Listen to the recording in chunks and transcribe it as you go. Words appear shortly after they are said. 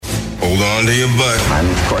Hold on to your butt. I'm,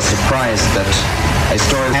 of course, surprised that a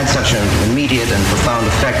story had such an immediate and profound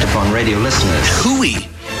effect upon radio listeners.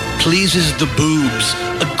 Hooey pleases the boobs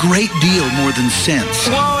a great deal more than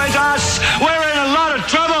sense. Woe is us! We're in a lot of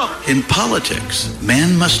trouble! In politics,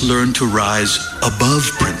 man must learn to rise above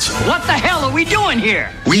principle. What the hell are we doing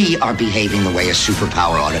here? We are behaving the way a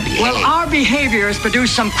superpower ought to behave. Well, our behavior has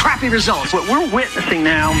produced some crappy results. What we're witnessing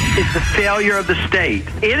now is the failure of the state.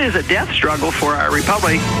 It is a death struggle for our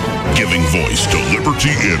republic. Giving voice to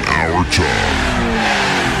liberty in our time.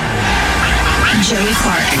 Joey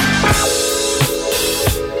Clark.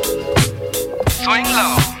 Swing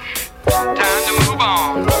low. Time to move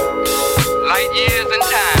on. Light years in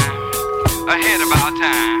time. Ahead of our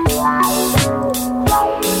time.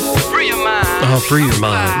 Free your mind. Oh, free your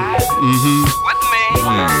mind. Mm-hmm. With me.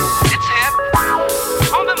 It's hip.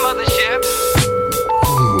 On the mothership.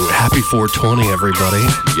 Ooh, happy 420, everybody.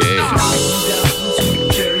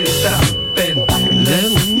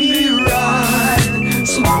 Let me ride.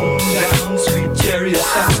 Slow down, sweet chariot,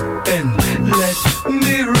 stop and let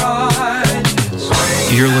me ride.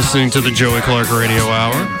 You're listening to the Joey Clark Radio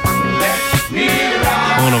Hour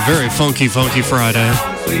on a very funky Friday.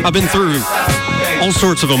 I've been through all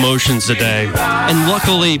sorts of emotions today, and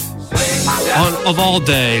luckily, of all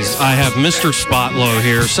days, I have Mr. Spotloe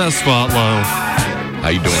here, Seth Spotloe. How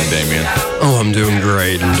you doing today, man? Oh, I'm doing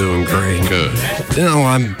great. Good. You know,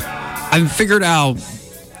 I've figured out,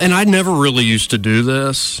 and I never really used to do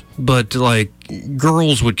this, but like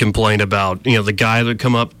girls would complain about, you know, the guy that would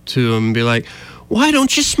come up to him and be like, "Why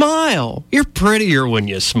don't you smile? You're prettier when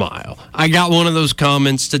you smile." I got one of those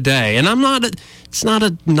comments today, and it's not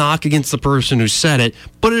a knock against the person who said it,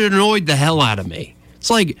 but it annoyed the hell out of me. It's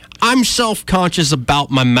like, I'm self-conscious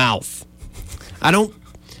about my mouth.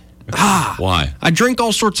 Why? I drink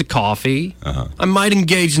all sorts of coffee. Uh-huh. I might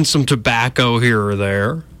engage in some tobacco here or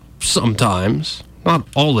there, sometimes. Not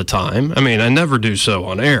all the time. I mean, I never do so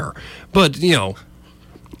on air. But, you know,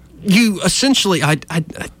 I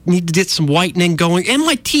need to get some whitening going. And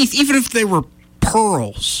my teeth, even if they were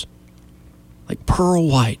pearls, like pearl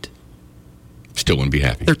white. Still wouldn't be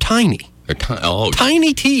happy. They're tiny.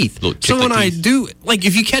 Tiny teeth. So when I do, like,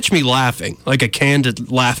 if you catch me laughing, like a candid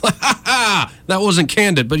laugh, that wasn't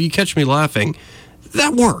candid, but you catch me laughing,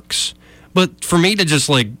 that works. But for me to just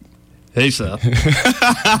like, hey, Seth,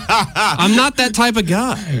 I'm not that type of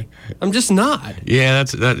guy. I'm just not. Yeah,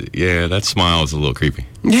 that smile is a little creepy.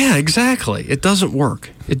 Yeah, exactly. It doesn't work.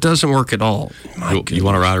 It doesn't work at all. You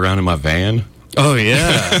want to ride around in my van? Oh,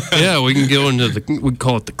 yeah. Yeah, we can go into we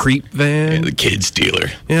call it the creep van. Yeah, the kid stealer.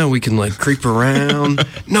 Yeah, we can, like, creep around.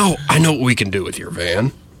 No, I know what we can do with your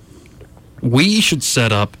van. We should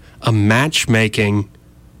set up a matchmaking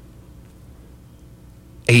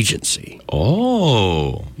agency.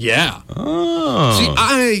 Oh. Yeah. Oh. See,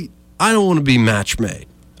 I don't want to be match made.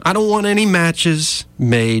 I don't want any matches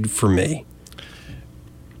made for me.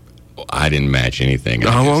 I didn't match anything.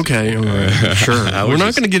 Oh, okay. All right. Sure. We're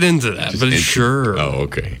not going to get into that, but sure. Oh,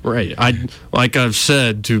 okay. Right. Like I've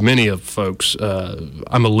said to many of folks,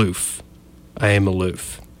 I'm aloof. I am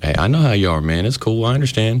aloof. Hey, I know how you are, man. It's cool. I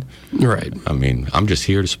understand. Right. I mean, I'm just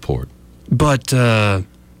here to support. But,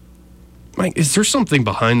 Mike, is there something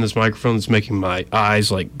behind this microphone that's making my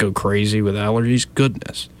eyes, like, go crazy with allergies?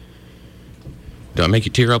 Goodness. Do I make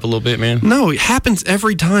you tear up a little bit, man? No, it happens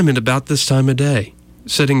every time at about this time of day.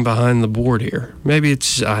 Sitting behind the board here. Maybe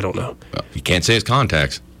it's, I don't know. Well, you can't say it's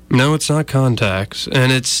contacts. No, it's not contacts.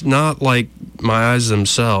 And it's not like my eyes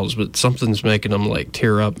themselves, but something's making them like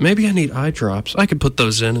tear up. Maybe I need eye drops. I could put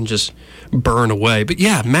those in and just burn away. But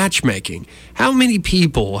yeah, matchmaking. How many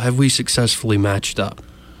people have we successfully matched up?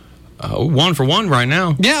 1 for 1 right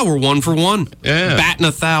now. Yeah, we're 1 for 1. Yeah. Batting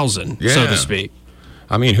 1,000, so to speak.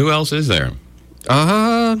 I mean, who else is there?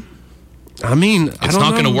 I mean, it's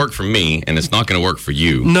not going to work for me, and it's not going to work for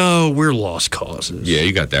you. No, we're lost causes. Yeah,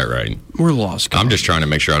 you got that right. We're lost causes. I'm just trying to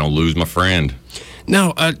make sure I don't lose my friend.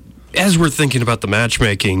 Now, as we're thinking about the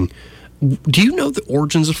matchmaking, do you know the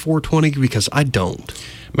origins of 420? Because I don't.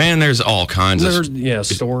 Man, there's all kinds of...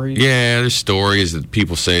 stories. Yeah, there's stories that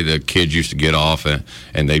people say the kids used to get off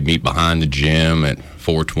and they'd meet behind the gym at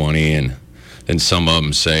 420, and then some of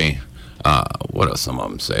them say... what else some of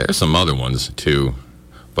them say? There's some other ones, too.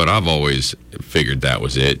 But I've always figured that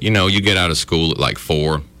was it. You know, you get out of school at like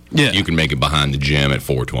 4. Yeah. You can make it behind the gym at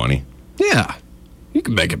 4:20. Yeah. You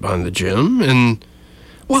can make it behind the gym. And,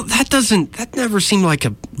 well, that never seemed like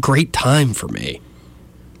a great time for me.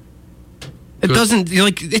 It doesn't,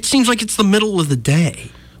 like, it seems like it's the middle of the day.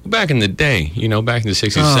 Back in the day, you know, back in the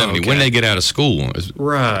 60s, 70s, okay. when they get out of school.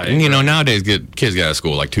 Right. And, you know, nowadays kids get out of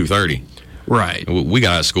school at like 2:30. Right. We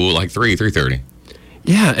got out of school at like 3:30.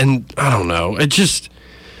 Yeah, and I don't know. It just...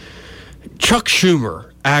 Chuck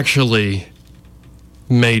Schumer actually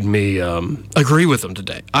made me agree with him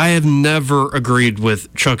today. I have never agreed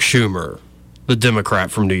with Chuck Schumer, the Democrat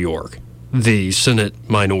from New York, the Senate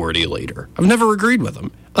minority leader. I've never agreed with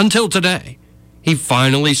him until today. He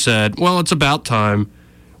finally said, well, it's about time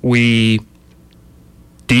we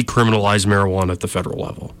decriminalize marijuana at the federal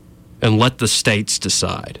level and let the states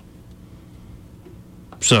decide.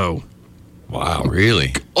 So... Wow,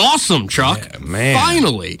 really? Awesome, Chuck. Yeah, man.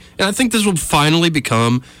 Finally. And I think this will finally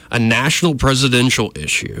become a national presidential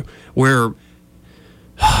issue where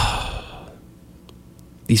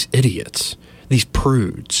these idiots, these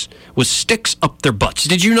prudes, with sticks up their butts.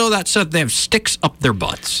 Did you know that, Seth? They have sticks up their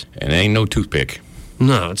butts. And it ain't no toothpick.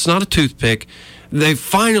 No, it's not a toothpick. They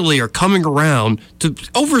finally are coming around to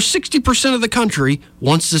over 60% of the country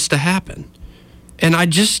wants this to happen. And I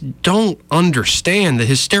just don't understand the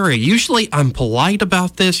hysteria. Usually I'm polite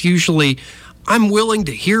about this. Usually I'm willing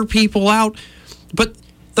to hear people out. But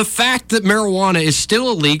the fact that marijuana is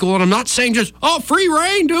still illegal, and I'm not saying just, free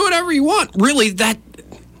reign, do whatever you want. Really, that,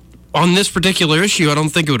 on this particular issue, I don't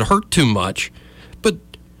think it would hurt too much. But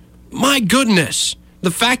my goodness,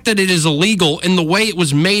 the fact that it is illegal and the way it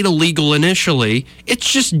was made illegal initially,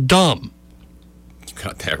 it's just dumb.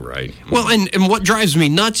 Got that right. Well, and what drives me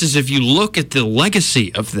nuts is if you look at the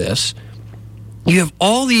legacy of this, you have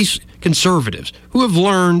all these conservatives who have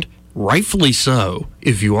learned, rightfully so,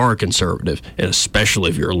 if you are a conservative, and especially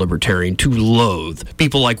if you're a libertarian, to loathe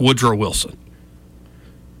people like Woodrow Wilson.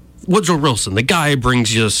 Woodrow Wilson, the guy who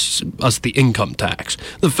brings us the income tax,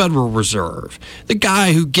 the Federal Reserve, the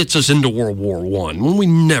guy who gets us into World War I, when we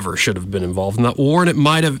never should have been involved in that war, and it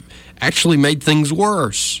might have actually made things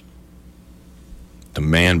worse. The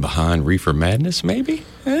man behind Reefer Madness, maybe?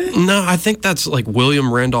 No, I think that's like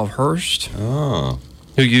William Randolph Hearst. Oh.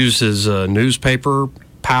 Who used his newspaper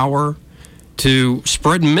power to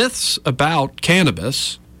spread myths about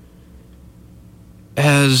cannabis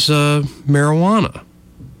as marijuana.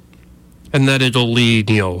 And that it'll lead,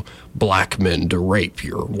 black men to rape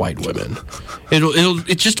your white women.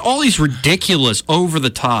 It's just all these ridiculous,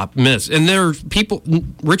 over-the-top myths. And there are people,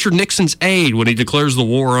 Richard Nixon's aide, when he declares the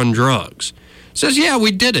war on drugs, says, yeah,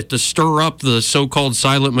 we did it to stir up the so-called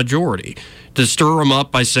silent majority, to stir them up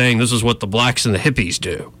by saying this is what the blacks and the hippies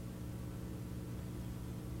do.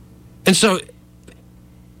 And so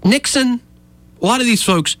Nixon, a lot of these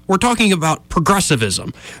folks, were talking about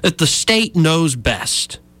progressivism, that the state knows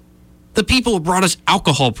best. The people who brought us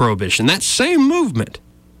alcohol prohibition, that same movement.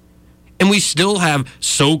 And we still have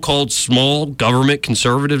so-called small government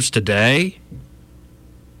conservatives today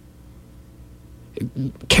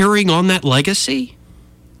carrying on that legacy?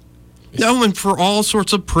 No, and for all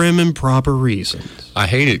sorts of prim and proper reasons. I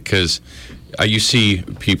hate it because you see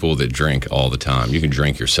people that drink all the time. You can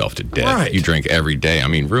drink yourself to death. Right. You drink every day. I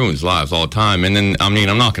mean, ruins lives all the time. And then, I'm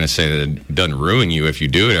not going to say that it doesn't ruin you if you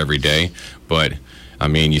do it every day, but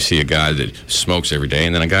you see a guy that smokes every day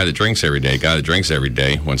and then a guy that drinks every day. A guy that drinks every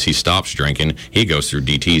day, once he stops drinking, he goes through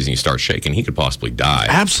DTs and he starts shaking. He could possibly die.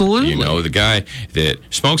 Absolutely. The guy that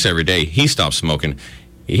smokes every day, he stops smoking,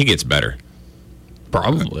 he gets better.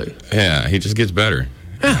 Probably. Yeah, he just gets better.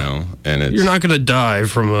 Yeah. And you're not going to die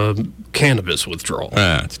from a cannabis withdrawal.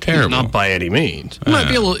 It's terrible. Not by any means. You might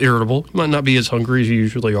be a little irritable. You might not be as hungry as you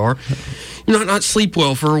usually are. You might not sleep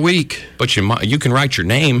well for a week. But you can write your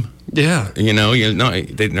name. Yeah. They're not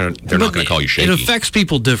going to call you shaky. It affects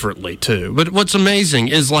people differently, too. But what's amazing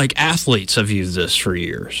is, athletes have used this for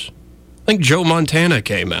years. I think Joe Montana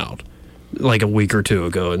came out, a week or two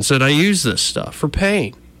ago and said, I use this stuff for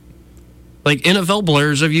pain. NFL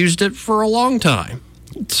players have used it for a long time.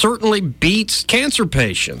 It certainly beats cancer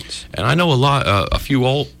patients. And I know a few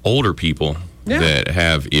older people that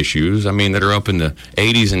have issues. That are up in the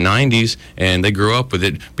 80s and 90s, and they grew up with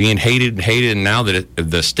it being hated, and now that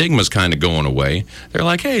the stigma's kind of going away, they're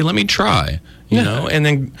like, hey, let me try. You know, and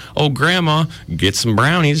then grandma gets some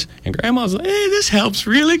brownies, and grandma's like, hey, this helps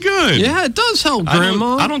really good. Yeah, it does help,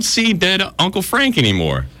 grandma. I don't see dead Uncle Frank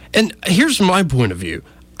anymore. And here's my point of view.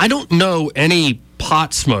 I don't know any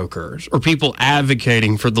pot smokers or people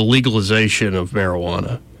advocating for the legalization of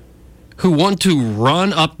marijuana who want to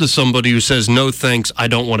run up to somebody who says, no thanks, I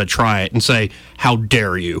don't want to try it, and say, how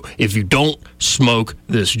dare you? If you don't smoke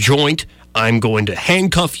this joint, I'm going to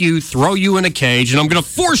handcuff you, throw you in a cage, and I'm going to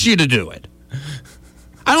force you to do it.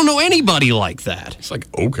 I don't know anybody like that. It's like,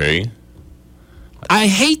 okay. I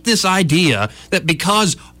hate this idea that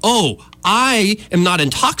because, I am not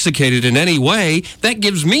intoxicated in any way, that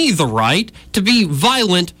gives me the right to be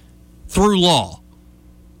violent through law.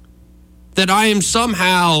 that I am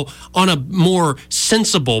somehow on a more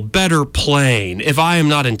sensible, better plane if I am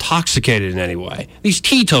not intoxicated in any way. These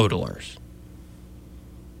teetotalers.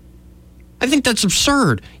 I think that's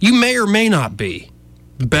absurd. You may or may not be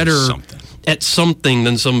better at something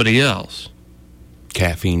than somebody else.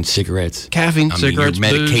 Caffeine, cigarettes. Cigarettes, your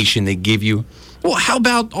medication they give you. Well, how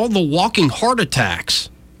about all the walking heart attacks?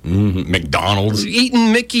 McDonald's.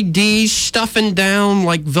 Eating Mickey D's, stuffing down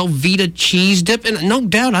like Velveeta cheese dip. And no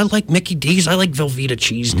doubt, I like Mickey D's. I like Velveeta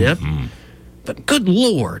cheese dip. But good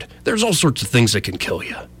Lord, there's all sorts of things that can kill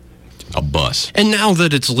you. A bus. And now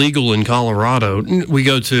that it's legal in Colorado, we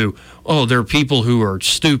go to, there are people who are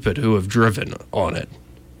stupid who have driven on it.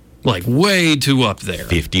 Like way too up there.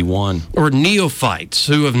 51. Or neophytes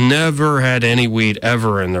who have never had any weed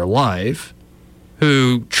ever in their life,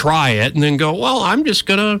 who try it and then go, well, I'm just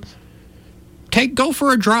going to go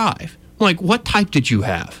for a drive. Like, what type did you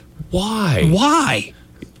have? Why? Why?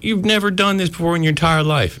 You've never done this before in your entire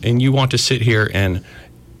life, and you want to sit here and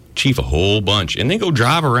chief a whole bunch and then go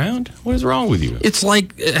drive around? What is wrong with you? It's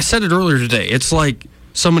like, I said it earlier today, it's like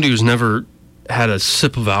somebody who's never had a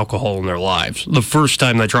sip of alcohol in their lives. The first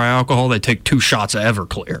time they try alcohol, they take 2 shots of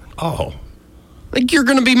Everclear. Oh. Like, you're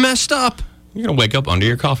going to be messed up. You're going to wake up under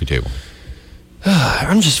your coffee table.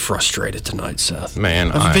 I'm just frustrated tonight, Seth.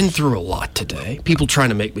 Man, I've been through a lot today. People trying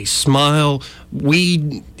to make me smile.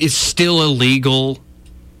 Weed is still illegal.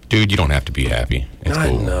 Dude, you don't have to be happy. It's I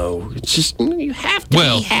cool. know. It's just, you have to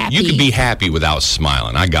be happy. You can be happy without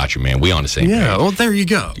smiling. I got you, man. We on the same page. Yeah, well, there you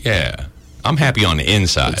go. Yeah. I'm happy on the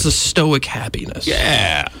inside. It's a stoic happiness.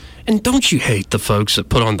 Yeah. And don't you hate the folks that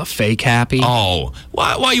put on the fake happy? Oh,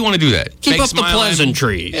 why you want to do that? Keep fake up the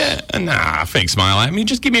pleasantries. Yeah, nah, fake smile at me.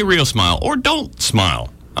 Just give me a real smile. Or don't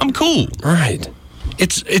smile. I'm cool. Right.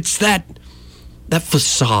 It's that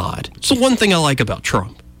facade. It's the one thing I like about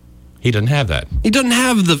Trump. He doesn't have that. He doesn't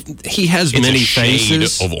have he has it's many a shade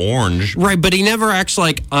faces. Of orange. Right, but he never acts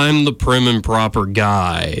like I'm the prim and proper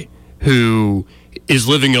guy who is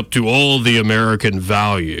living up to all the American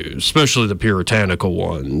values, especially the puritanical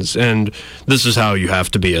ones. And this is how you have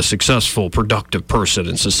to be a successful, productive person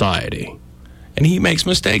in society. And he makes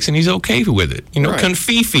mistakes, and he's okay with it. You know, right.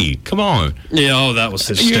 Confifi, come on. Yeah, that was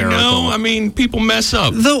hysterical. You know, I mean, people mess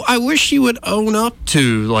up. Though I wish he would own up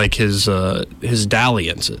to, like, his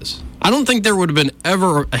dalliances. I don't think there would have been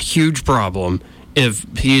ever a huge problem if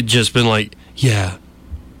he had just been like, yeah,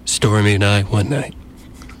 Stormy and I one night.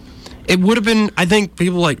 It would have been, I think,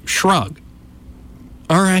 people like, shrug.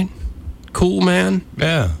 All right, cool, man.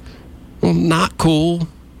 Yeah. Well, not cool.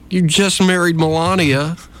 You just married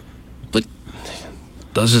Melania. But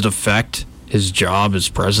does it affect his job as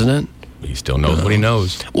president? He still knows what he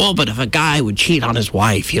knows. Well, but if a guy would cheat on his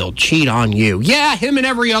wife, he'll cheat on you. Yeah, him and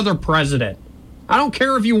every other president. I don't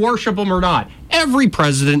care if you worship him or not. Every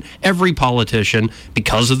president, every politician,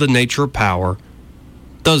 because of the nature of power,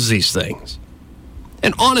 does these things.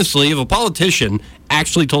 And honestly, if a politician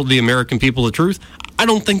actually told the American people the truth, I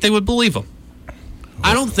don't think they would believe him.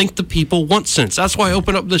 I don't think the people want sense. That's why I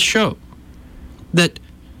open up this show. That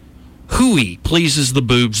hooey pleases the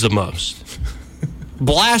boobs the most.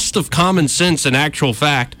 Blast of common sense and actual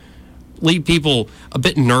fact leave people a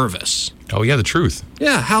bit nervous. Oh, yeah, the truth.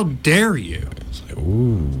 Yeah, how dare you? It's like,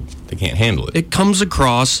 ooh, they can't handle it. It comes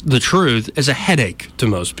across, the truth, as a headache to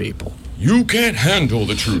most people. You can't handle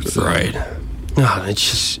the truth. Right. Oh, it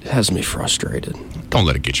just has me frustrated. Don't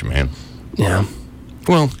let it get you, man. Yeah.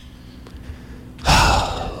 Well,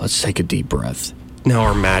 let's take a deep breath. Now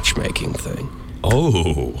our matchmaking thing.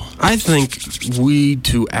 Oh. I think we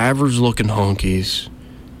two average-looking honkies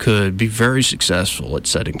could be very successful at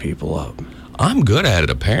setting people up. I'm good at it,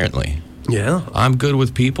 apparently. Yeah. I'm good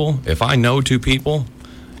with people. If I know 2 people,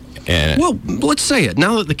 and well, let's say it.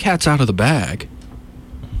 Now that the cat's out of the bag,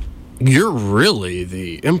 you're really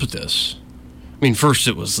the impetus. I mean, first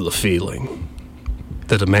it was the feeling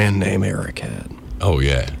that a man named Eric had. Oh,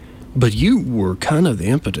 yeah. But you were kind of the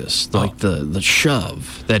impetus, like the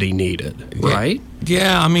shove that he needed, right?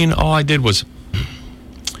 Yeah, I mean, all I did was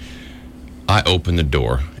I opened the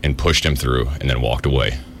door and pushed him through and then walked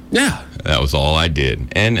away. Yeah. That was all I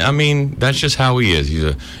did. And, I mean, that's just how he is.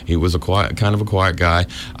 He was a quiet guy.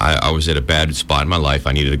 I was at a bad spot in my life.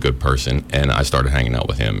 I needed a good person, and I started hanging out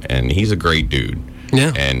with him. And he's a great dude.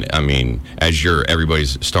 Yeah. And, I mean, as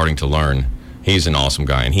everybody's starting to learn, he's an awesome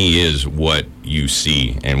guy, and he is what you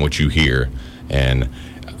see and what you hear. And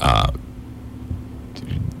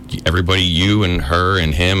everybody, you and her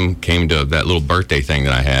and him, came to that little birthday thing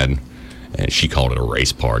that I had, and she called it a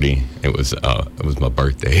race party. It was my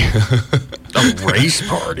birthday. A race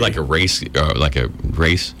party? like a race,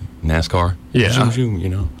 NASCAR. Yeah. Zoom, zoom, you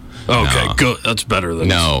know. Okay, No. good. That's better than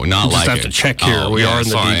No, not we like just have it. to check here. We are in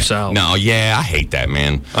the deep south. No, yeah, I hate that,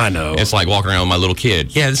 man. I know. It's like walking around with my little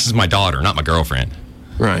kid. Yeah, this is my daughter, not my girlfriend.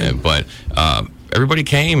 Right. But everybody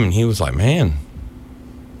came, and he was like, man,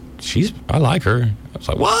 I like her. I was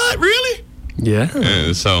like, what, really?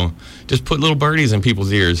 Yeah. So just put little birdies in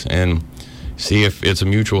people's ears and see if it's a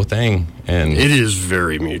mutual thing. And it is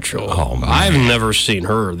very mutual. Oh, man. I've never seen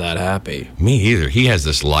her that happy. Me either. He has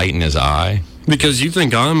this light in his eye. Because you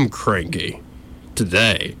think I'm cranky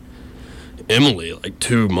today. Emily, like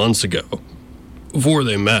 2 months ago, before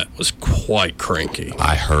they met, was quite cranky.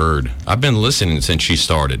 I heard. I've been listening since she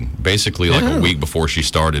started. Basically, like a week before she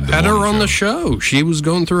started. Had her on the show. She was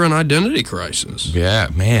going through an identity crisis. Yeah,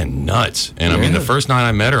 man, nuts. And I mean, the first night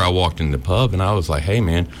I met her, I walked in the pub and I was like, hey,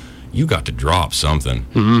 man, you got to drop something.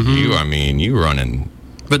 Mm-hmm. You running.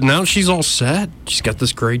 But now she's all set. She's got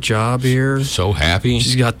this great job here. So happy.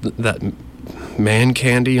 She's got that man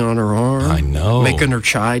candy on her arm. I know. Making her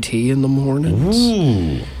chai tea in the mornings.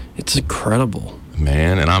 Ooh. It's incredible.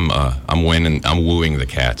 Man, and I'm wooing the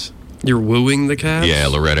cats. You're wooing the cats? Yeah,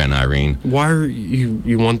 Loretta and Irene. Why are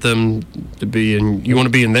you want them to be in? You want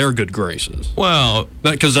to be in their good graces? Well,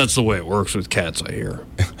 because that's the way it works with cats, I hear.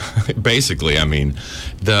 Basically, I mean,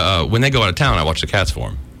 when they go out of town, I watch the cats for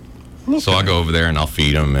them. Okay. So I'll go over there and I'll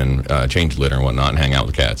feed them and change litter and whatnot and hang out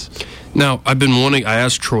with the cats. Now, I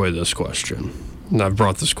asked Troy this question, and I've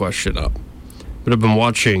brought this question up, but I've been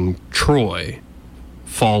watching Troy,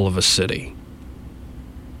 Fall of a City.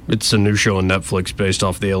 It's a new show on Netflix based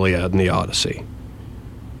off the Iliad and the Odyssey.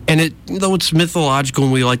 And though it's mythological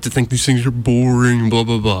and we like to think these things are boring, blah,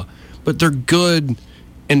 blah, blah, but they're good,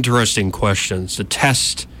 interesting questions to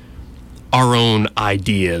test our own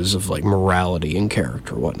ideas of like morality and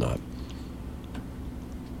character, whatnot.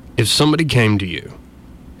 If somebody came to you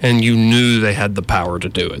and you knew they had the power to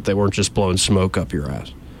do it, they weren't just blowing smoke up your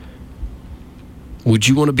ass, would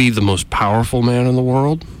you want to be the most powerful man in the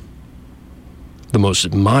world? The most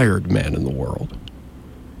admired man in the world?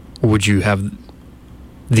 Or would you have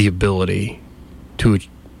the ability to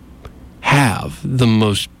have the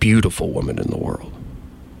most beautiful woman in the world?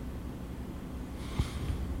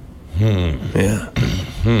 Yeah.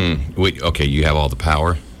 Wait, okay, you have all the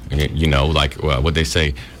power. You know, like what they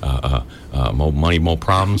say, more money, more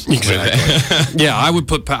problems. Exactly. Yeah,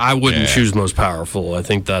 I wouldn't choose most powerful. I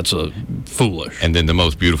think that's foolish. And then the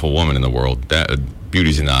most beautiful woman in the world. That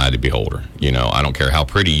beauty's in the eye of the beholder. You know, I don't care how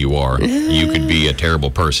pretty you are. You could be a terrible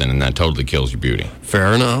person, and that totally kills your beauty.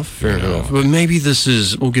 Fair enough. Fair enough. But maybe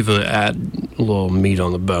we'll give a little meat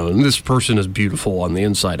on the bone. This person is beautiful on the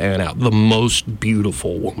inside and out. The most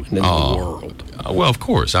beautiful woman in the world. Well, of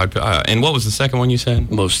course. And what was the second one you said?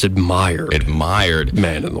 Most admired. Admired.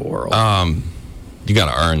 Man in the world. You got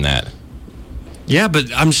to earn that. Yeah, but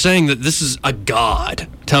I'm saying that this is a god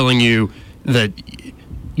telling you that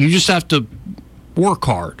you just have to work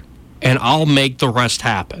hard, and I'll make the rest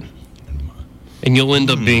happen. And you'll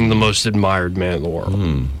end up being the most admired man in the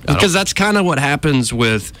world. Because that's kind of what happens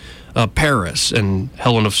with Paris and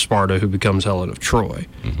Helen of Sparta, who becomes Helen of Troy.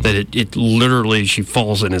 That it literally, she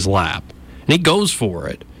falls in his lap. And he goes for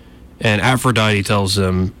it. And Aphrodite tells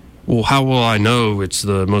him, well, how will I know it's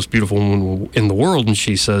the most beautiful woman in the world? And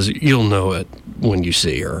she says, you'll know it when you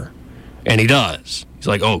see her. And he does. He's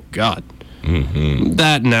like, oh, God.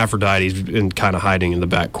 That and Aphrodite's been kind of hiding in the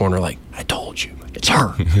back corner like, I told you, it's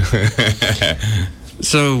her.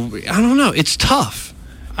 So, I don't know. It's tough.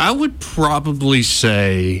 I would probably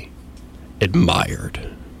say admired.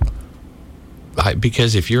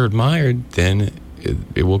 Because if you're admired, then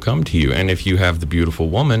it will come to you. And if you have the beautiful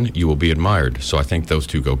woman, you will be admired. So I think those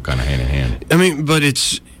two go kind of hand in hand. I mean, but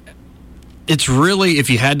it's really, if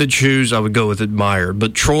you had to choose, I would go with admired.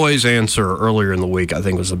 But Troy's answer earlier in the week, I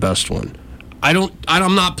think, was the best one.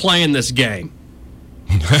 I'm not playing this game.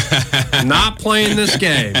 Not playing this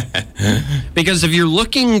game. Because if you're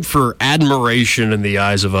looking for admiration in the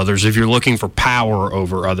eyes of others, if you're looking for power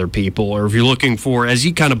over other people, or if you're looking for, as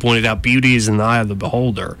you kind of pointed out, beauty is in the eye of the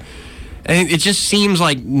beholder, and it just seems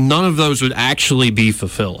like none of those would actually be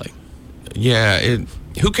fulfilling. Yeah,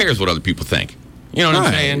 who cares what other people think? You know what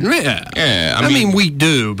I'm saying? Yeah. I mean, we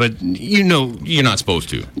do, but you know, you're not supposed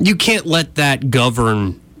to. You can't let that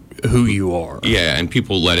govern who you are. Yeah, and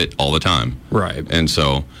people let it all the time. Right. And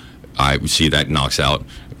so I see that knocks out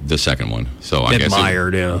the second one. So I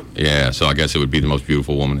admired, guess yeah, so I guess it would be the most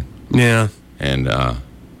beautiful woman. Yeah. And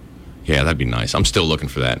yeah, that'd be nice. I'm still looking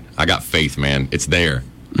for that. I got faith, man. It's there.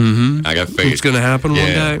 I got faith. It's going to happen one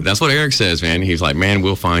day. That's what Eric says, man. He's like, man,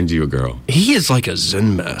 we'll find you a girl. He is like a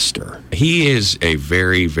Zen master. He is a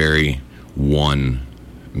very, very one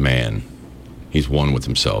man. He's one with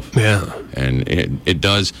himself. Yeah. And it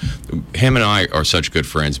does. Him and I are such good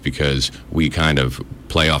friends because we kind of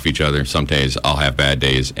play off each other. Some days I'll have bad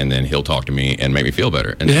days, and then he'll talk to me and make me feel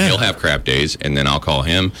better. And then he'll have crap days, and then I'll call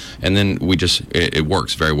him, and then we just it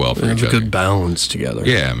works very well for each other. Have a good balance together.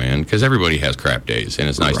 Yeah, man, because everybody has crap days, and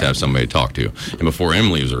it's nice to have somebody to talk to. And before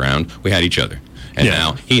Emily was around, we had each other. And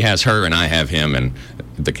now he has her, and I have him, and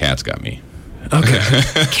the cat's got me. Okay.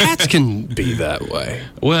 Cats can be that way.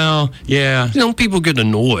 Well, yeah. You know, people get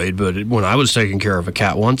annoyed, but when I was taking care of a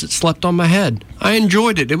cat once, it slept on my head. I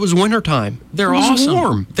enjoyed it. It was wintertime. They're awesome.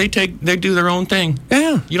 Warm. They do their own thing.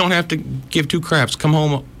 Yeah. You don't have to give two craps. Come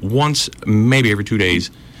home once, maybe every 2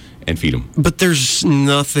 days, and feed them. But there's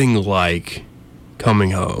nothing like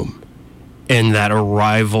coming home and that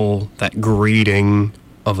arrival, that greeting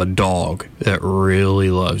of a dog that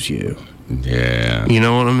really loves you. Yeah. You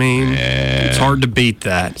know what I mean? Yeah. It's hard to beat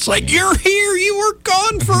that. It's like, you're here. You were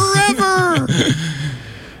gone forever.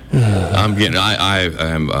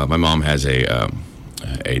 My mom has a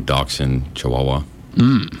dachshund Chihuahua.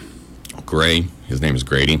 Gray. His name is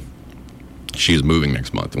Grady. She is moving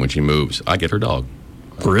next month, and when she moves, I get her dog.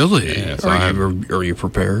 Really? Yeah, so are you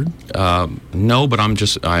prepared? No, but I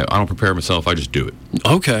don't prepare myself. I just do it.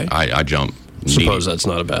 Okay. I jump. Suppose that's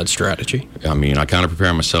not a bad strategy. I mean, I kind of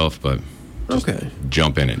prepare myself, but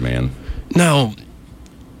jump in it, man. Now,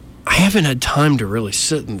 I haven't had time to really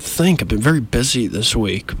sit and think. I've been very busy this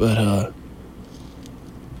week, but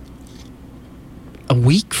a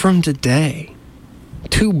week from today,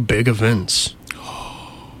 2 big events.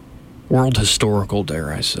 World historical,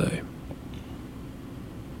 dare I say.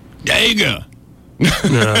 Dega.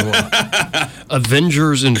 No,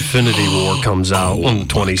 Avengers Infinity War comes out on the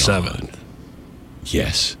 27th.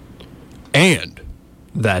 Yes. And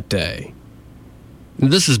that day,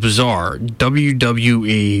 this is bizarre,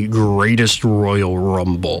 WWE Greatest Royal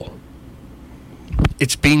Rumble.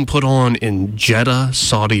 It's being put on in Jeddah,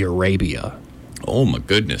 Saudi Arabia. Oh, my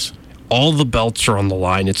goodness. All the belts are on the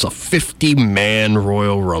line. It's a 50-man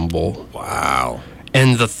Royal Rumble. Wow.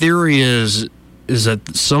 And the theory is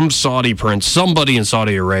that some Saudi prince, somebody in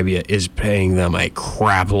Saudi Arabia, is paying them a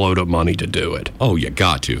crap load of money to do it. Oh, you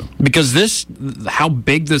got to. Because how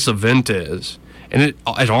big this event is, and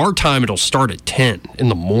at our time, it'll start at 10 in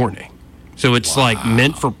the morning. So it's like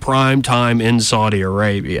meant for prime time in Saudi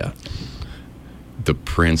Arabia. The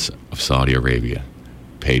Prince of Saudi Arabia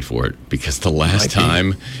paid for it because the last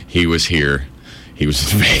time he was here, he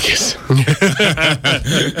was in Vegas.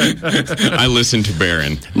 I listened to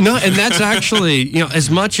Barron. No, and that's actually,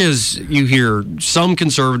 as much as you hear some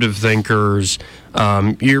conservative thinkers,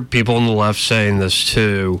 you hear people on the left saying this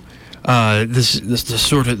too, this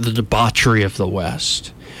sort of the debauchery of the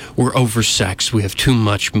West. We're oversexed. We have too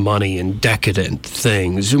much money and decadent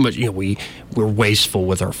things. Too much, we're wasteful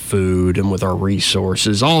with our food and with our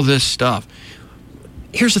resources, all this stuff.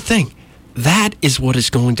 Here's the thing. That is what is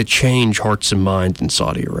going to change hearts and minds in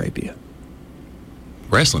Saudi Arabia.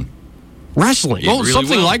 Wrestling.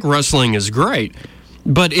 Something like wrestling is great,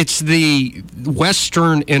 but it's the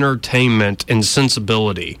Western entertainment and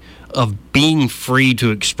sensibility of being free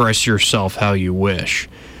to express yourself how you wish.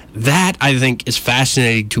 That, I think, is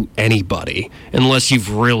fascinating to anybody, unless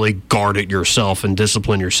you've really guarded yourself and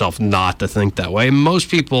disciplined yourself not to think that way. And most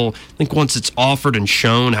people think once it's offered and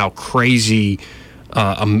shown how crazy,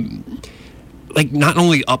 not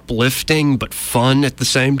only uplifting, but fun at the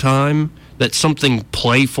same time, that something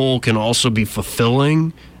playful can also be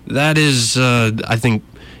fulfilling, that is, I think,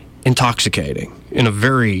 intoxicating in a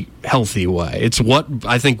very healthy way. It's what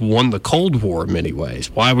I think won the Cold War in many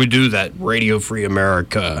ways. Why we do that, Radio Free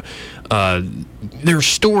America. There are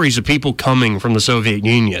stories of people coming from the Soviet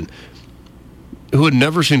Union who had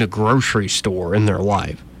never seen a grocery store in their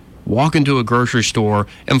life, walk into a grocery store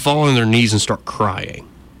and fall on their knees and start crying.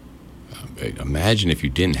 Imagine if you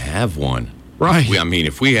didn't have one. Right.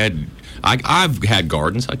 If we had... I've had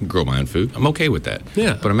gardens. I can grow my own food. I'm okay with that.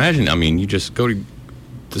 Yeah. But imagine, you just go to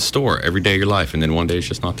the store every day of your life, and then one day it's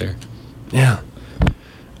just not there. Yeah.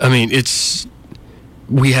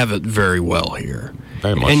 We have it very well here.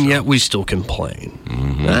 Very much and so. Yet we still complain.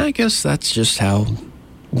 Mm-hmm. I guess that's just how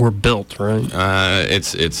we're built, right?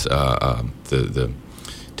 It's the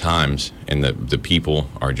times and the people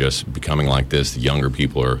are just becoming like this. The younger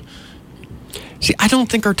people are... See, I don't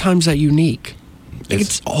think our time's that unique. I think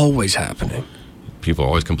it's always happening. People are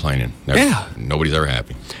always complaining. Nobody's ever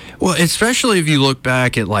happy. Well, especially if you look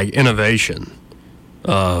back at, innovation,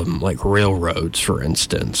 like railroads, for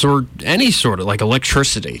instance, or any sort of,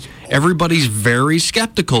 electricity. Everybody's very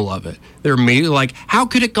skeptical of it. They're immediately like, how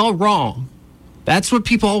could it go wrong? That's what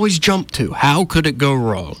people always jump to. How could it go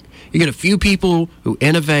wrong? You get a few people who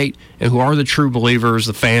innovate and who are the true believers,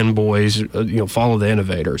 the fanboys, follow the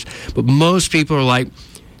innovators. But most people are like,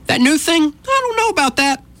 that new thing? I don't know about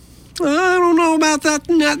that. I don't know about that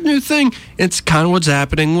new thing. It's kind of what's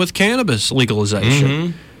happening with cannabis legalization.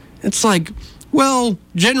 Mm-hmm. It's like, well,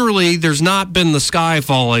 generally, there's not been the sky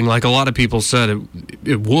falling like a lot of people said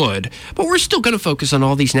it would. But we're still going to focus on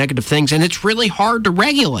all these negative things, and it's really hard to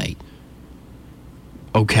regulate.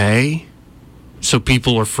 Okay. So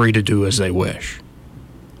people are free to do as they wish.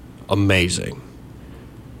 Amazing.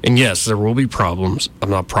 And yes, there will be problems. I'm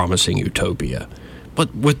not promising utopia.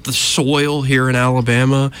 But with the soil here in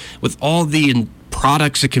Alabama, with all the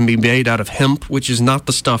products that can be made out of hemp, which is not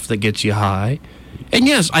the stuff that gets you high. And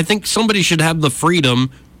yes, I think somebody should have the freedom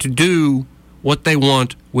to do what they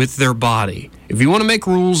want with their body. If you want to make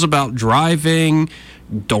rules about driving,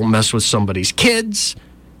 don't mess with somebody's kids.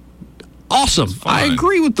 Awesome. I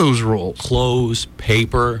agree with those rules. Clothes,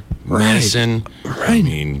 paper, medicine.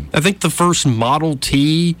 Right. I think the first Model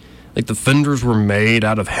T, like the fenders were made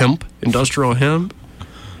out of hemp, industrial hemp.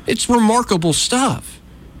 It's remarkable stuff.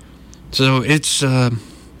 So it's,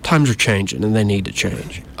 times are changing and they need to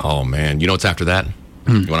change. Oh, man. You know what's after that?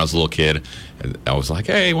 When I was a little kid, I was like,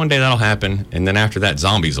 hey, one day that'll happen. And then after that,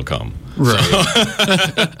 zombies will come. Right.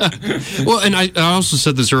 Well, and I also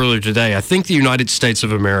said this earlier today. I think the United States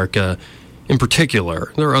of America, in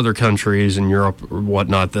particular, there are other countries in Europe or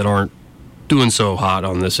whatnot that aren't doing so hot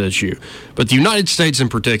on this issue. But the United States in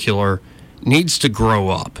particular needs to grow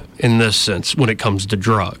up in this sense when it comes to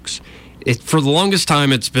drugs. For the longest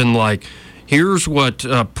time, it's been like, here's what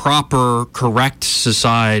a proper, correct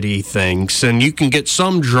society thinks, and you can get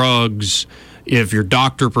some drugs if your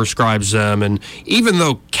doctor prescribes them. And even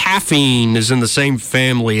though caffeine is in the same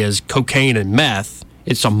family as cocaine and meth,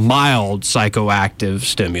 it's a mild psychoactive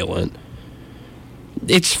stimulant.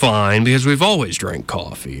 It's fine because we've always drank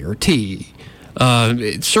coffee or tea.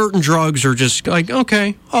 Certain drugs are just like,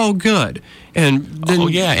 okay, oh, good. And then,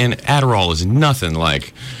 and Adderall is nothing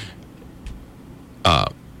like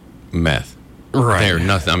meth. Right. They're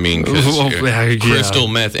nothing. I mean, crystal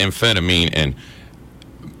methamphetamine, and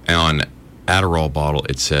on Adderall bottle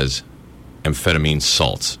it says amphetamine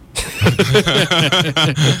salts.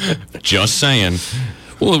 Just saying.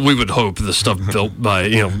 Well, we would hope the stuff built by,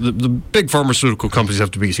 the big pharmaceutical companies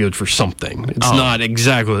have to be good for something. It's not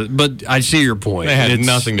exactly, but I see your point. They had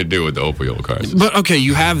nothing to do with the opioid crisis. But, okay,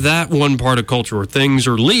 you have that one part of culture where things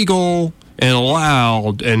are legal and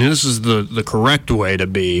allowed, and this is the correct way to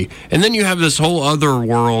be. And then you have this whole other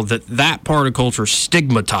world that part of culture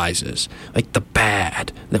stigmatizes, like the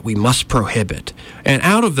bad, that we must prohibit. And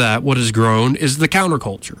out of that, what has grown is the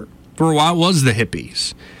counterculture. For a while, it was the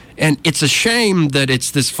hippies. And it's a shame that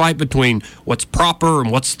it's this fight between what's proper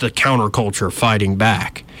and what's the counterculture fighting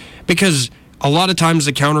back. Because a lot of times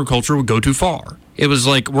the counterculture would go too far. It was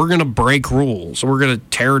like, we're going to break rules. We're going to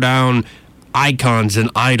tear down icons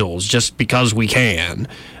and idols just because we can.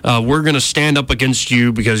 We're going to stand up against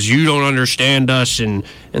you because you don't understand us. And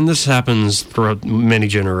this happens throughout many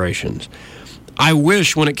generations. I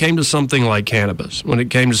wish when it came to something like cannabis, when it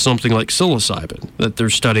came to something like psilocybin, that they're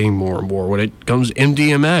studying more and more. When it comes to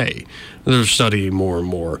MDMA, they're studying more and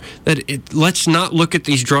more. Let's not look at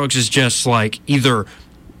these drugs as just like either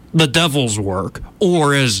the devil's work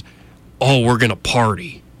or as, we're going to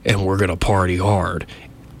party and we're going to party hard.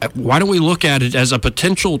 Why don't we look at it as a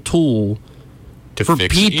potential tool for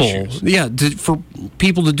people? Yeah, for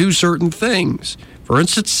people to do certain things. For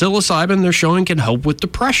instance, psilocybin, they're showing can help with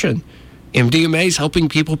depression. MDMA is helping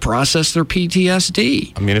people process their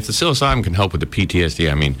PTSD. I mean, if the psilocybin can help with the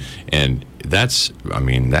PTSD,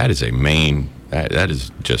 that is a main, that is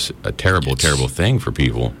just a terrible thing for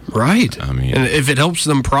people. Right. And if it helps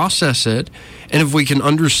them process it, and if we can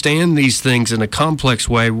understand these things in a complex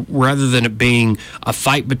way, rather than it being a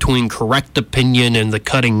fight between correct opinion and the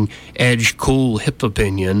cutting edge, cool, hip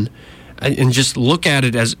opinion, and just look at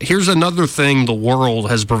it as, here's another thing the world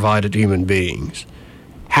has provided human beings.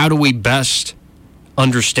 How do we best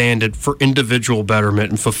understand it for individual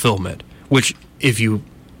betterment and fulfillment? Which, if you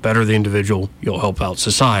better the individual, you'll help out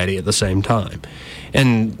society at the same time.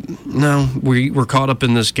 And no, we're caught up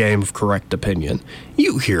in this game of correct opinion.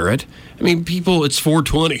 You hear it. I mean, people, it's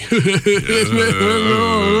 420.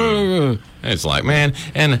 It's like, man,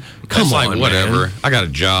 and come on, whatever. Man. I got a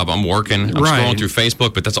job. I'm working. I'm scrolling through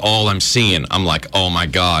Facebook, but that's all I'm seeing. I'm like, oh my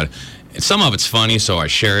God. And some of it's funny, so I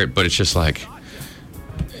share it, but it's just like,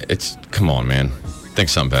 come on, man. Think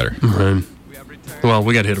something better. Right. Well,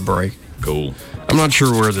 we got to hit a break. Cool. I'm not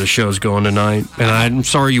sure where this show's going tonight, and I'm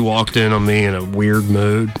sorry you walked in on me in a weird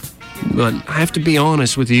mood. But I have to be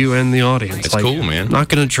honest with you and the audience. It's cool, man. I'm not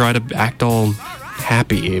going to try to act all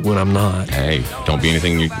happy when I'm not. Hey, don't be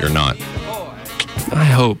anything you're not. I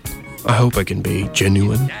hope I can be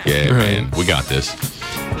genuine. Yeah, right. Man, we got this.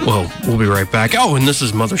 Well, we'll be right back. Oh, and this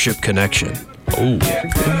is Mothership Connection. Oh.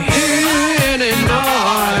 Any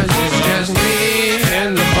noise, it's just me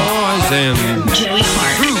and the boys and Joey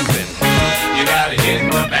Clark. You gotta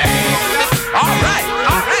hit the bag. All right,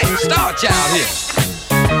 Star Child here.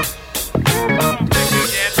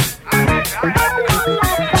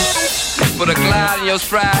 Put a glide in your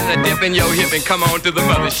stride and a dip in your hip and come on to the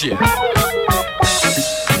mothership.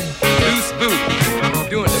 Loose boot,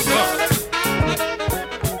 doing the bump.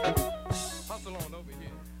 Hustle on over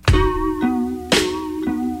here.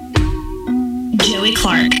 Joey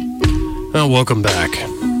Clark. Oh, welcome back.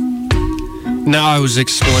 Now, I was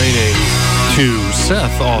explaining to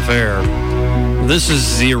Seth off air, this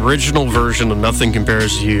is the original version of Nothing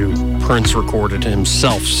Compares to You Prince recorded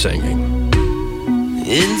himself singing.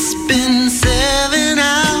 It's been 7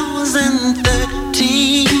 hours and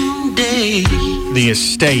 13 days. The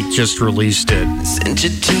estate just released it Since you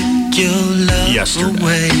took your love yesterday.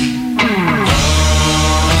 away.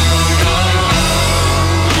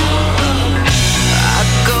 I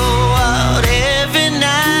go out every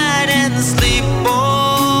night and sleep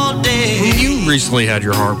all day. You recently had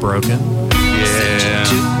your heart broken. Yeah.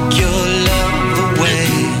 Took your love away.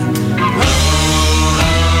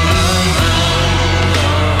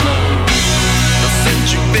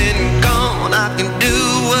 Since you've been gone, I can do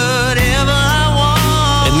whatever I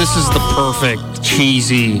want. And this is the perfect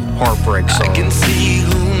cheesy heartbreak song. I can see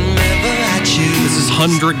whomever I choose. This is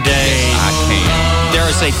 100 Day. I can't. There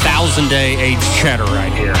is a 1,000-day aged cheddar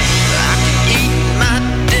right here. I can eat my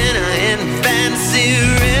dinner in fancy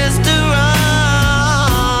restaurant,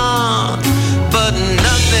 but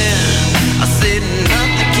nothing, I said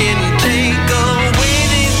nothing can take away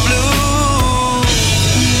these blues.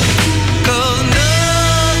 'Cause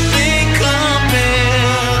nothing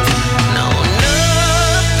compares, no,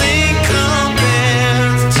 nothing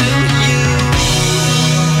compares to you.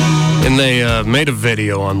 And they made a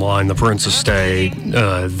video online, the Prince Estate,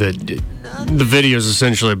 that the video is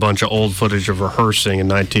essentially a bunch of old footage of rehearsing in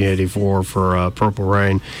 1984 for Purple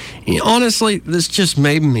Rain. Honestly, this just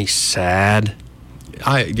made me sad.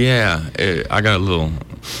 I got a little.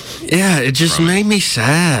 Yeah, it just made me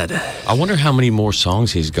sad. I wonder how many more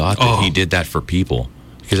songs he's got that he did that for people.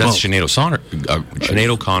 Because that's Sinead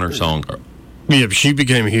O'Connor song Yeah, but she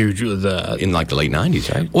became huge with that. in like the late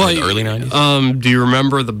 90s, right? Well, Or the early 90s? Do you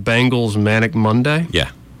remember the Bangles' Manic Monday? Yeah.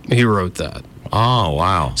 He wrote that. Oh,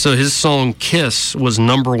 wow. So his song Kiss was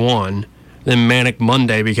number one. Then Manic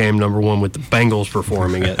Monday became number one with the Bangles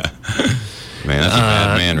performing it. Man, that's a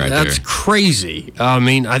bad man right That's there. crazy. I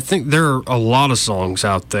mean, I think there are a lot of songs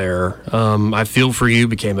out there. I Feel For You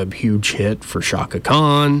became a huge hit for Shaka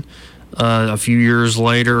Khan a few years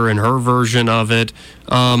later in her version of it.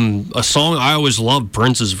 A song I always loved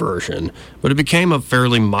Prince's version, but it became a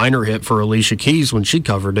fairly minor hit for Alicia Keys when she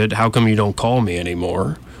covered it, How Come You Don't Call Me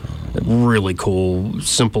Anymore. Really cool,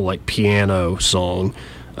 simple, like piano song.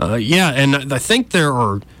 And I think there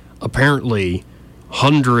are apparently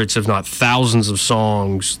hundreds, if not thousands, of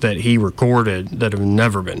songs that he recorded that have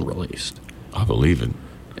never been released. I believe it.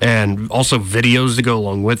 And also videos to go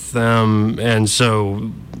along with them. And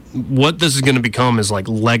so what this is going to become is like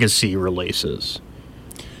legacy releases.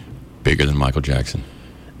 Bigger than Michael Jackson.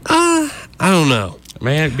 I don't know.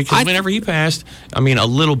 Man, because whenever he passed, I mean, a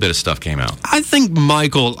little bit of stuff came out. I think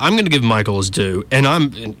Michael, I'm going to give Michael his due, and I'm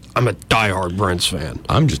a diehard Prince fan.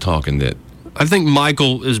 I'm just talking that. I think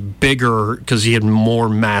Michael is bigger because he had more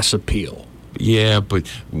mass appeal. Yeah,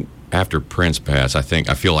 but after Prince passed, I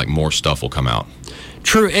feel like more stuff will come out.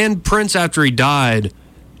 True, and Prince, after he died,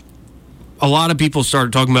 a lot of people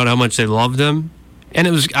started talking about how much they loved him, and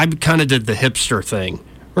I kind of did the hipster thing,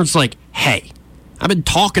 where it's like, hey, I've been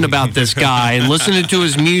talking about this guy and listening to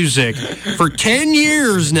his music for 10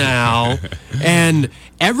 years now, and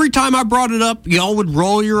every time I brought it up, y'all would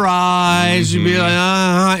roll your eyes. You'd be like,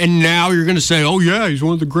 and now you're going to say, oh, yeah, he's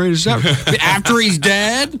one of the greatest ever. After he's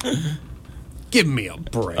dead? Give me a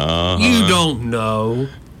break. You don't know.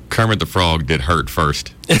 Kermit the Frog did Hurt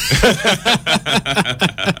first.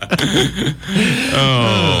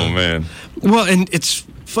 Oh, man. Well, and it's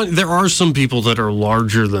funny. There are some people that are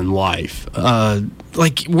larger than life.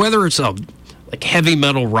 Like, whether it's a heavy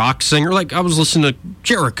metal rock singer, like I was listening to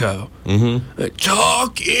Jericho. Mm-hmm.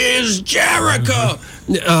 Talk is Jericho.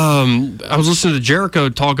 I was listening to Jericho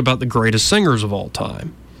talk about the greatest singers of all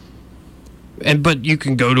time. But you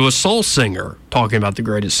can go to a soul singer talking about the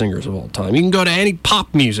greatest singers of all time. You can go to any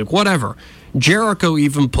pop music, whatever. Jericho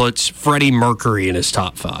even puts Freddie Mercury in his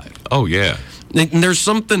top 5. Oh, yeah. And there's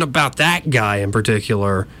something about that guy in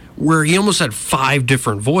particular where he almost had 5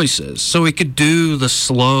 different voices. So he could do the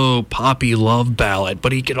slow, poppy love ballad,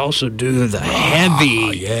 but he could also do the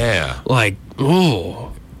heavy. Yeah. Like,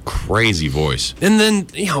 oh. Crazy voice. And then,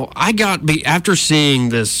 I got, after seeing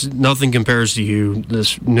this Nothing Compares to You,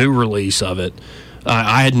 this new release of it,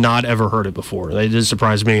 I had not ever heard it before. They did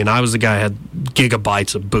surprise me, and I was the guy who had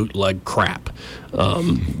gigabytes of bootleg crap. I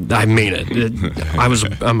mean it.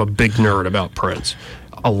 I'm a big nerd about Prince.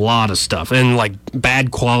 A lot of stuff, and like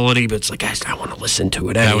bad quality, but it's like, guys, I want to listen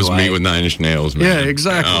to it anyway. That was me with Nine Inch Nails, man. Yeah,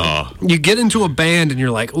 exactly. You get into a band and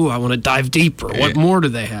you're like, ooh, I want to dive deeper. What more do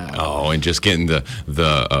they have? Oh, and just getting the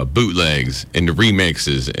bootlegs and the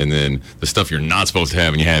remixes, and then the stuff you're not supposed to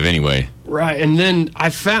have and you have anyway. Right, and then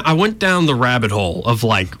I went down the rabbit hole of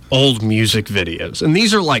like old music videos, and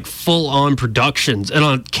these are like full-on productions, and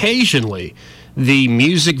occasionally the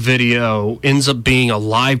music video ends up being a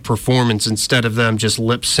live performance instead of them just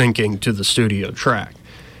lip-syncing to the studio track.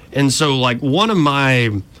 And so, like, one of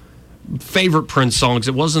my favorite Prince songs,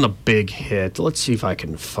 it wasn't a big hit. Let's see if I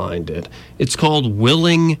can find it. It's called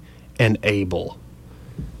Willing and Able.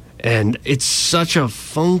 And it's such a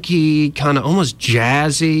funky, kind of almost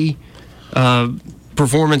jazzy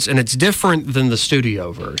performance, and it's different than the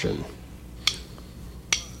studio version.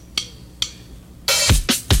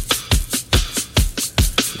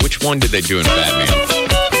 Which one did they do in Batman?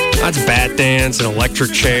 That's Bat Dance and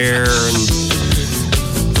Electric Chair and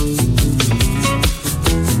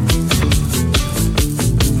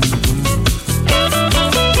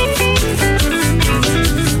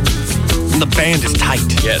the band is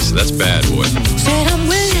tight. Yes, that's Bad Boy. Said I'm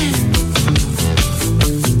willing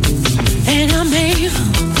and I'm able,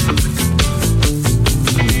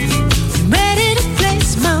 ready to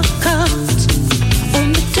place my cards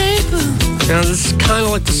on the table. Now, this is kind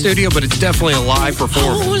of like the studio, but it's definitely a live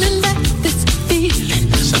performance.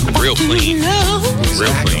 Sounds real clean.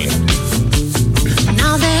 Real clean.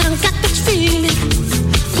 Now that I've got this feeling,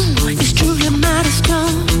 it's truly mighty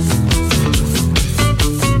strong.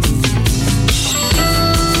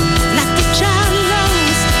 Like the child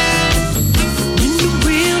lost in the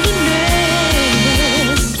wilderness,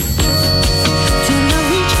 till I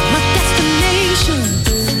reach my destination.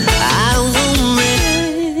 I won't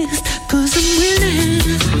rest, 'cause I'm willing.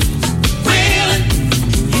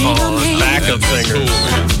 Oh, the backup singer.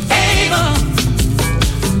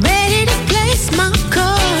 Ready to place my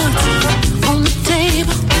cards on the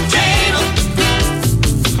table.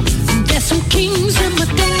 There's some kings in my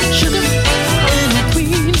deck, sugar, and a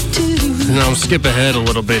queen too. And I'll skip ahead a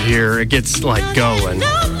little bit here. It gets like going.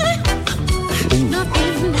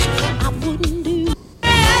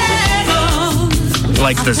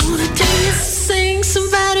 Like this. I wanna tell you, sing,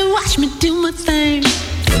 somebody watch me do my thing.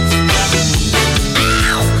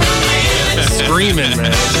 Screaming,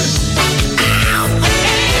 man.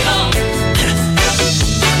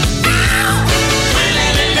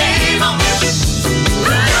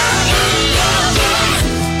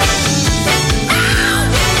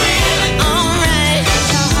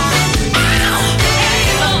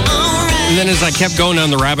 And then as I kept going down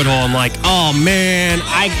the rabbit hole, I'm like, oh man,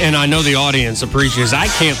 I know the audience appreciates. I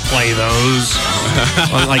can't play those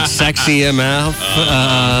on like Sexy MF.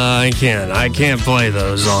 I can't play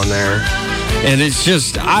those on there. And it's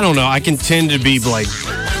just, I don't know, I can tend to be like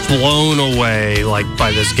blown away like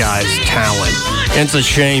by this guy's talent. And it's a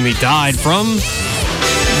shame he died from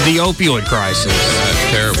the opioid crisis.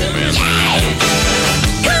 That's terrible, man.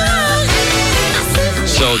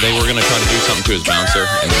 So they were going to try to do something to his bouncer,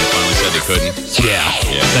 and they finally said they couldn't. Yeah.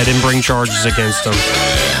 They didn't bring charges against him.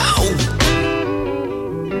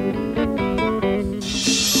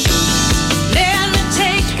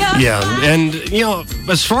 Yeah, and,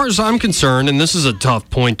 as far as I'm concerned, and this is a tough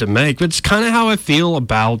point to make, but it's kind of how I feel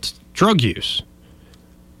about drug use.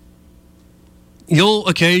 You'll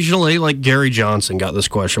occasionally, like Gary Johnson got this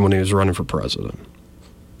question when he was running for president.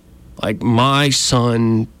 Like, my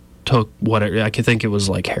son took whatever, I can think it was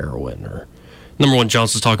like heroin, or number one,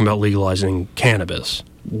 Johnson's talking about legalizing cannabis.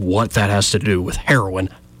 What that has to do with heroin,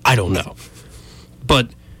 I don't know. But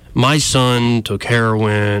my son took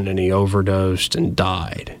heroin and he overdosed and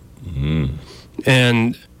died. Mm-hmm.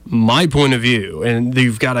 And my point of view, and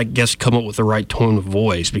you've got to, I guess, come up with the right tone of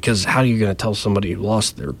voice, because how are you going to tell somebody who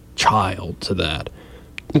lost their child to that?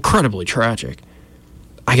 Incredibly tragic.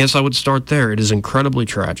 I guess I would start there. It is incredibly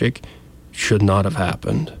tragic. Should not have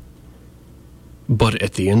happened. But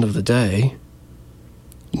at the end of the day,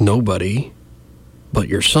 nobody but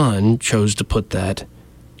your son chose to put that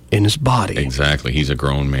in his body. Exactly. He's a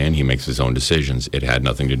grown man. He makes his own decisions. It had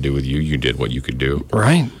nothing to do with you. You did what you could do.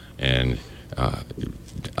 Right. And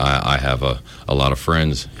I have a lot of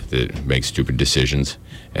friends that make stupid decisions,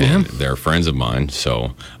 and they're friends of mine,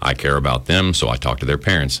 so I care about them, so I talk to their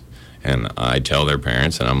parents. And I tell their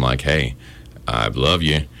parents, and I'm like, hey, I love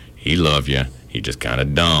you. He love you. He just kind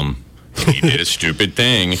of dumb. He did a stupid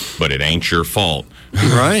thing, but it ain't your fault.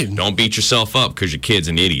 Right. Don't beat yourself up because your kid's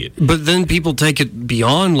an idiot. But then people take it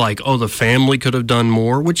beyond, like, oh, the family could have done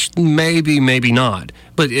more, which maybe not.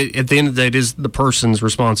 But at the end of the day, it is the person's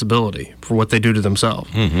responsibility for what they do to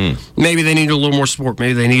themselves. Mm-hmm. Maybe they needed a little more support.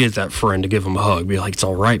 Maybe they needed that friend to give them a hug. Be like, it's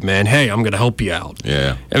all right, man. Hey, I'm going to help you out.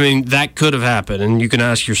 Yeah. I mean, that could have happened, and you can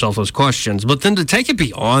ask yourself those questions. But then to take it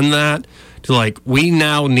beyond that, to like, we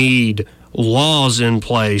now need laws in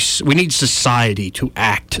place. We need society to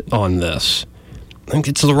act on this. I think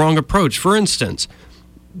it's the wrong approach. For instance,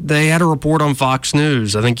 they had a report on Fox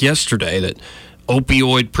News, I think yesterday, that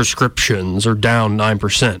opioid prescriptions are down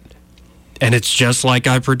 9%. And it's just like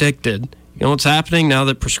I predicted. You know what's happening now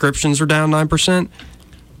that prescriptions are down 9%?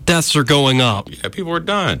 Deaths are going up. Yeah, people are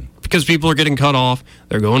dying. Because people are getting cut off.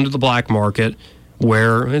 They're going to the black market,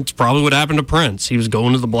 where it's probably what happened to Prince. He was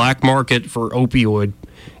going to the black market for opioid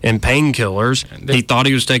and painkillers. He thought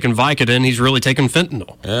he was taking Vicodin. He's really taking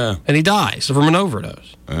fentanyl. Yeah. And he dies from an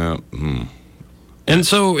overdose. And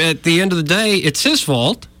so at the end of the day, it's his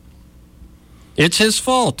fault. It's his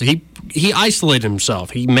fault. He isolated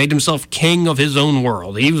himself. He made himself king of his own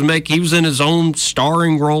world. He was in his own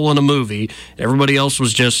starring role in a movie. Everybody else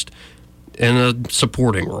was just in a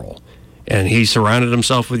supporting role. And he surrounded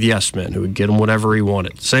himself with yes men who would get him whatever he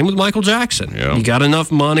wanted. Same with Michael Jackson. Yeah. You got enough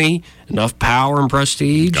money, enough power and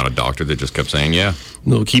prestige. Got a doctor that just kept saying yeah.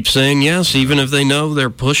 They'll keep saying yes, even if they know they're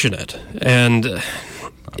pushing it. And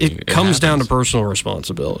it comes down to personal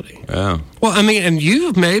responsibility. Yeah. Well, I mean, and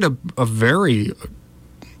you've made a very,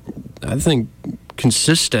 I think,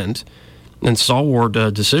 consistent and stalwart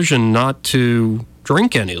decision not to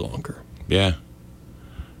drink any longer. Yeah.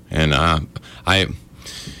 And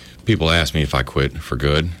people ask me if I quit for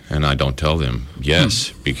good, and I don't tell them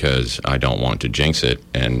yes because I don't want to jinx it.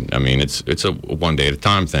 And I mean, it's a one day at a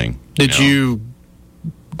time thing. Did you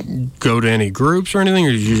go to any groups or anything,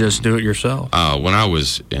 or did you just do it yourself? When I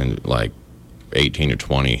was in like 18 or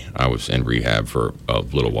 20, I was in rehab for a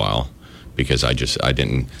little while because I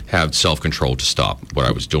didn't have self-control to stop what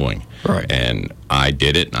I was doing. Right. And I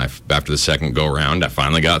did it, and after the second go-around, I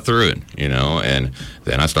finally got through it, and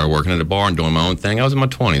then I started working at a bar and doing my own thing. I was in my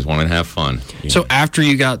 20s, wanting to have fun. So after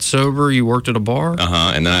you got sober, you worked at a bar?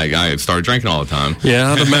 And then I started drinking all the time.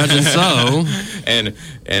 Yeah, I'd imagine so.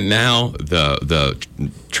 And now the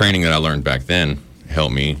training that I learned back then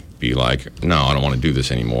helped me be like, no, I don't want to do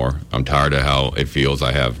this anymore. I'm tired of how it feels.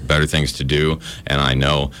 I have better things to do, and I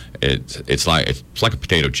know it's like a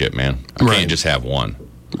potato chip, man. I can't just have one.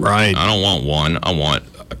 Right. I don't want one. I want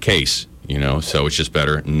a case, so it's just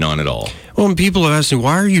better none at all. Well, and people have asked me,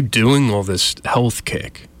 why are you doing all this health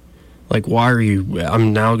kick? Like,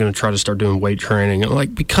 I'm now going to try to start doing weight training.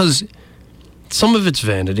 Like, because some of it's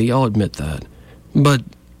vanity, I'll admit that. But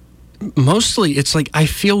mostly it's like I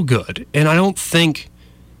feel good, and I don't think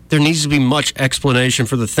there needs to be much explanation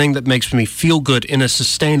for the thing that makes me feel good in a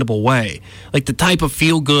sustainable way. Like the type of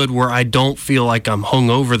feel good where I don't feel like I'm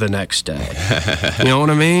hungover the next day. You know what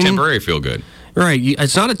I mean? Temporary feel good. Right.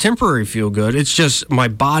 It's not a temporary feel good. It's just my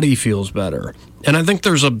body feels better. And I think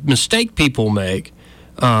there's a mistake people make.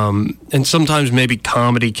 And sometimes maybe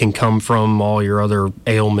comedy can come from all your other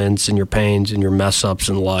ailments and your pains and your mess ups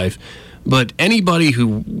in life. But anybody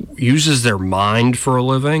who uses their mind for a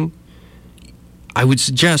living, I would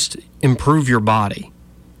suggest improve your body.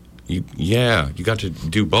 You got to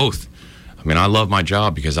do both. I mean, I love my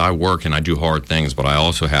job because I work and I do hard things, but I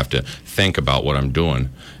also have to think about what I'm doing,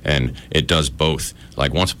 and it does both.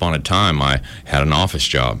 Like once upon a time, I had an office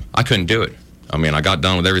job. I couldn't do it. I mean, I got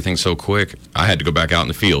done with everything so quick, I had to go back out in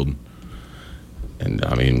the field. And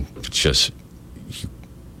I mean, it's just,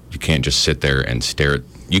 you can't just sit there and stare at.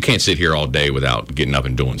 You can't sit here all day without getting up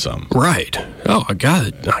and doing something. Right. Oh, I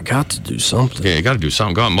got to do something. Yeah, you got to do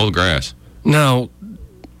something. Go out and mow the grass. Now,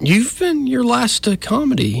 your last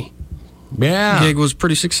comedy gig was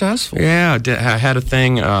pretty successful. Yeah, I had a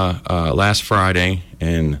thing last Friday,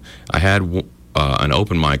 and I had an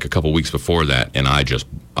open mic a couple weeks before that, and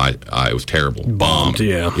it was terrible. Bombed,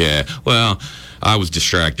 yeah. Yeah, well, I was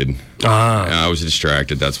distracted. I was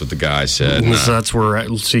distracted. That's what the guy said. That's where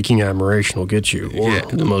seeking admiration will get you. Or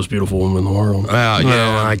the most beautiful woman in the world.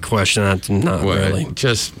 Well, I question that. Not really.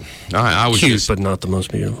 I was cute, but not the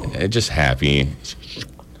most beautiful. Just happy.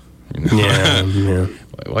 Yeah.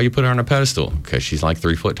 why you put her on a pedestal? Because she's like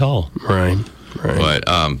 3 foot tall. Right. But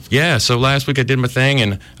yeah, so last week I did my thing,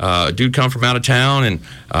 and a dude come from out of town, and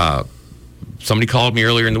somebody called me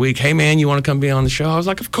earlier in the week. Hey man, you want to come be on the show? I was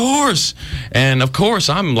like, of course. And of course,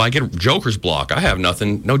 I'm like at joker's block. I have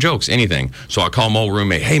nothing, no jokes, anything. So I call my old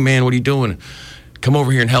roommate. Hey man, what are you doing? Come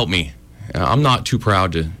over here and help me. I'm not too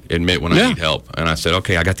proud to admit when I need help. And I said,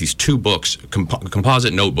 okay, I got these 2 books,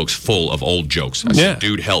 composite notebooks full of old jokes. I said,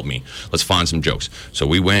 dude, help me. Let's find some jokes. So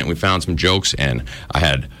we went, we found some jokes, and I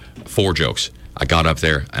had 4 jokes. I got up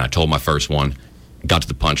there, and I told my first one, got to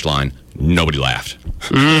the punchline, nobody laughed.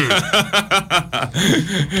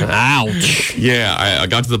 Ouch. Yeah, I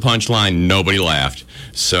got to the punchline, nobody laughed.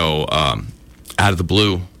 So out of the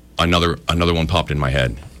blue, another one popped in my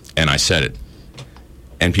head, and I said it,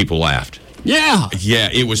 and people laughed. Yeah,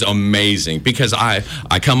 it was amazing because I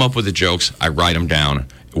come up with the jokes, I write them down,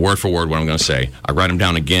 word for word what I'm going to say. I write them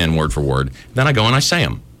down again, word for word. Then I go and I say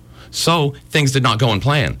them. So things did not go in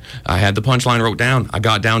plan. I had the punchline wrote down. I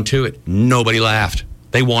got down to it. Nobody laughed.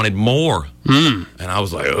 They wanted more. And I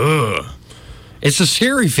was like, ugh. It's a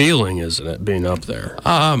scary feeling, isn't it, being up there?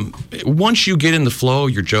 Once you get in the flow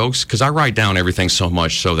of your jokes, because I write down everything so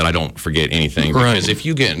much so that I don't forget anything. Right. Because if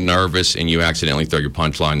you get nervous and you accidentally throw your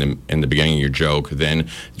punchline in the beginning of your joke, then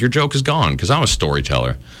your joke is gone. Because I'm a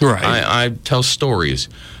storyteller. Right. I tell stories.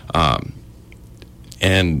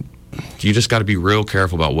 And you just got to be real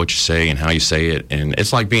careful about what you say and how you say it. And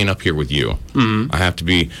it's like being up here with you. I have to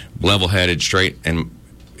be level-headed, straight, and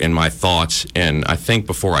in my thoughts, and I think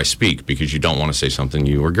before I speak, because you don't want to say something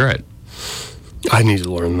you regret. I need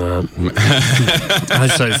to learn that. I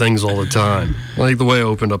say things all the time. Like the way I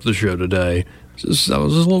opened up the show today. I was just a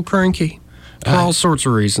little cranky. For all sorts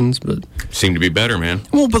of reasons, but... Seem to be better, man.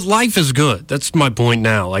 Well, but life is good. That's my point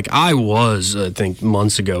now. Like, I was, I think,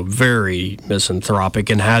 months ago, very misanthropic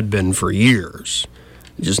and had been for years.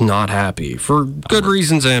 Just not happy for good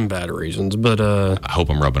reasons and bad reasons, but I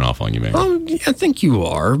hope I'm rubbing off on you, man. Oh, yeah, I think you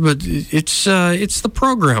are, but it's the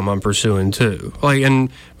program I'm pursuing too. Like,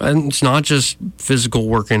 and it's not just physical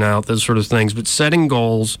working out, those sort of things, but setting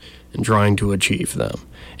goals and trying to achieve them.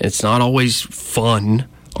 And it's not always fun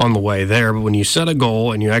on the way there, but when you set a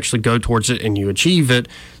goal and you actually go towards it and you achieve it,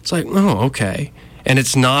 it's like, oh, okay. And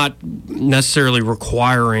it's not necessarily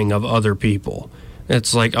requiring of other people.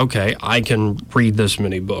 It's like, okay, I can read this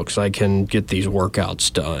many books. I can get these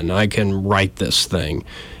workouts done. I can write this thing.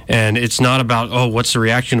 And it's not about, oh, what's the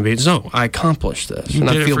reaction to be? It's, no, I accomplished this. You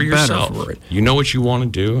and did I feel it for better yourself. for it. You know what you want to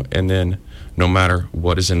do, and then no matter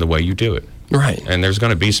what is in the way, you do it. Right. And there's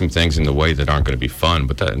going to be some things in the way that aren't going to be fun,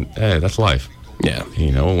 but that's life. Yeah.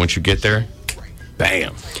 You know, once you get there,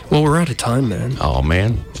 bam. Well, we're out of time, man. Oh,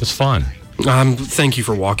 man. It's fun. Thank you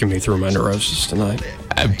for walking me through my neurosis tonight.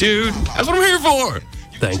 Dude, that's what I'm here for.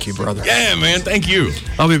 Thank you, brother. Yeah, man. Thank you.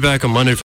 I'll be back on Monday.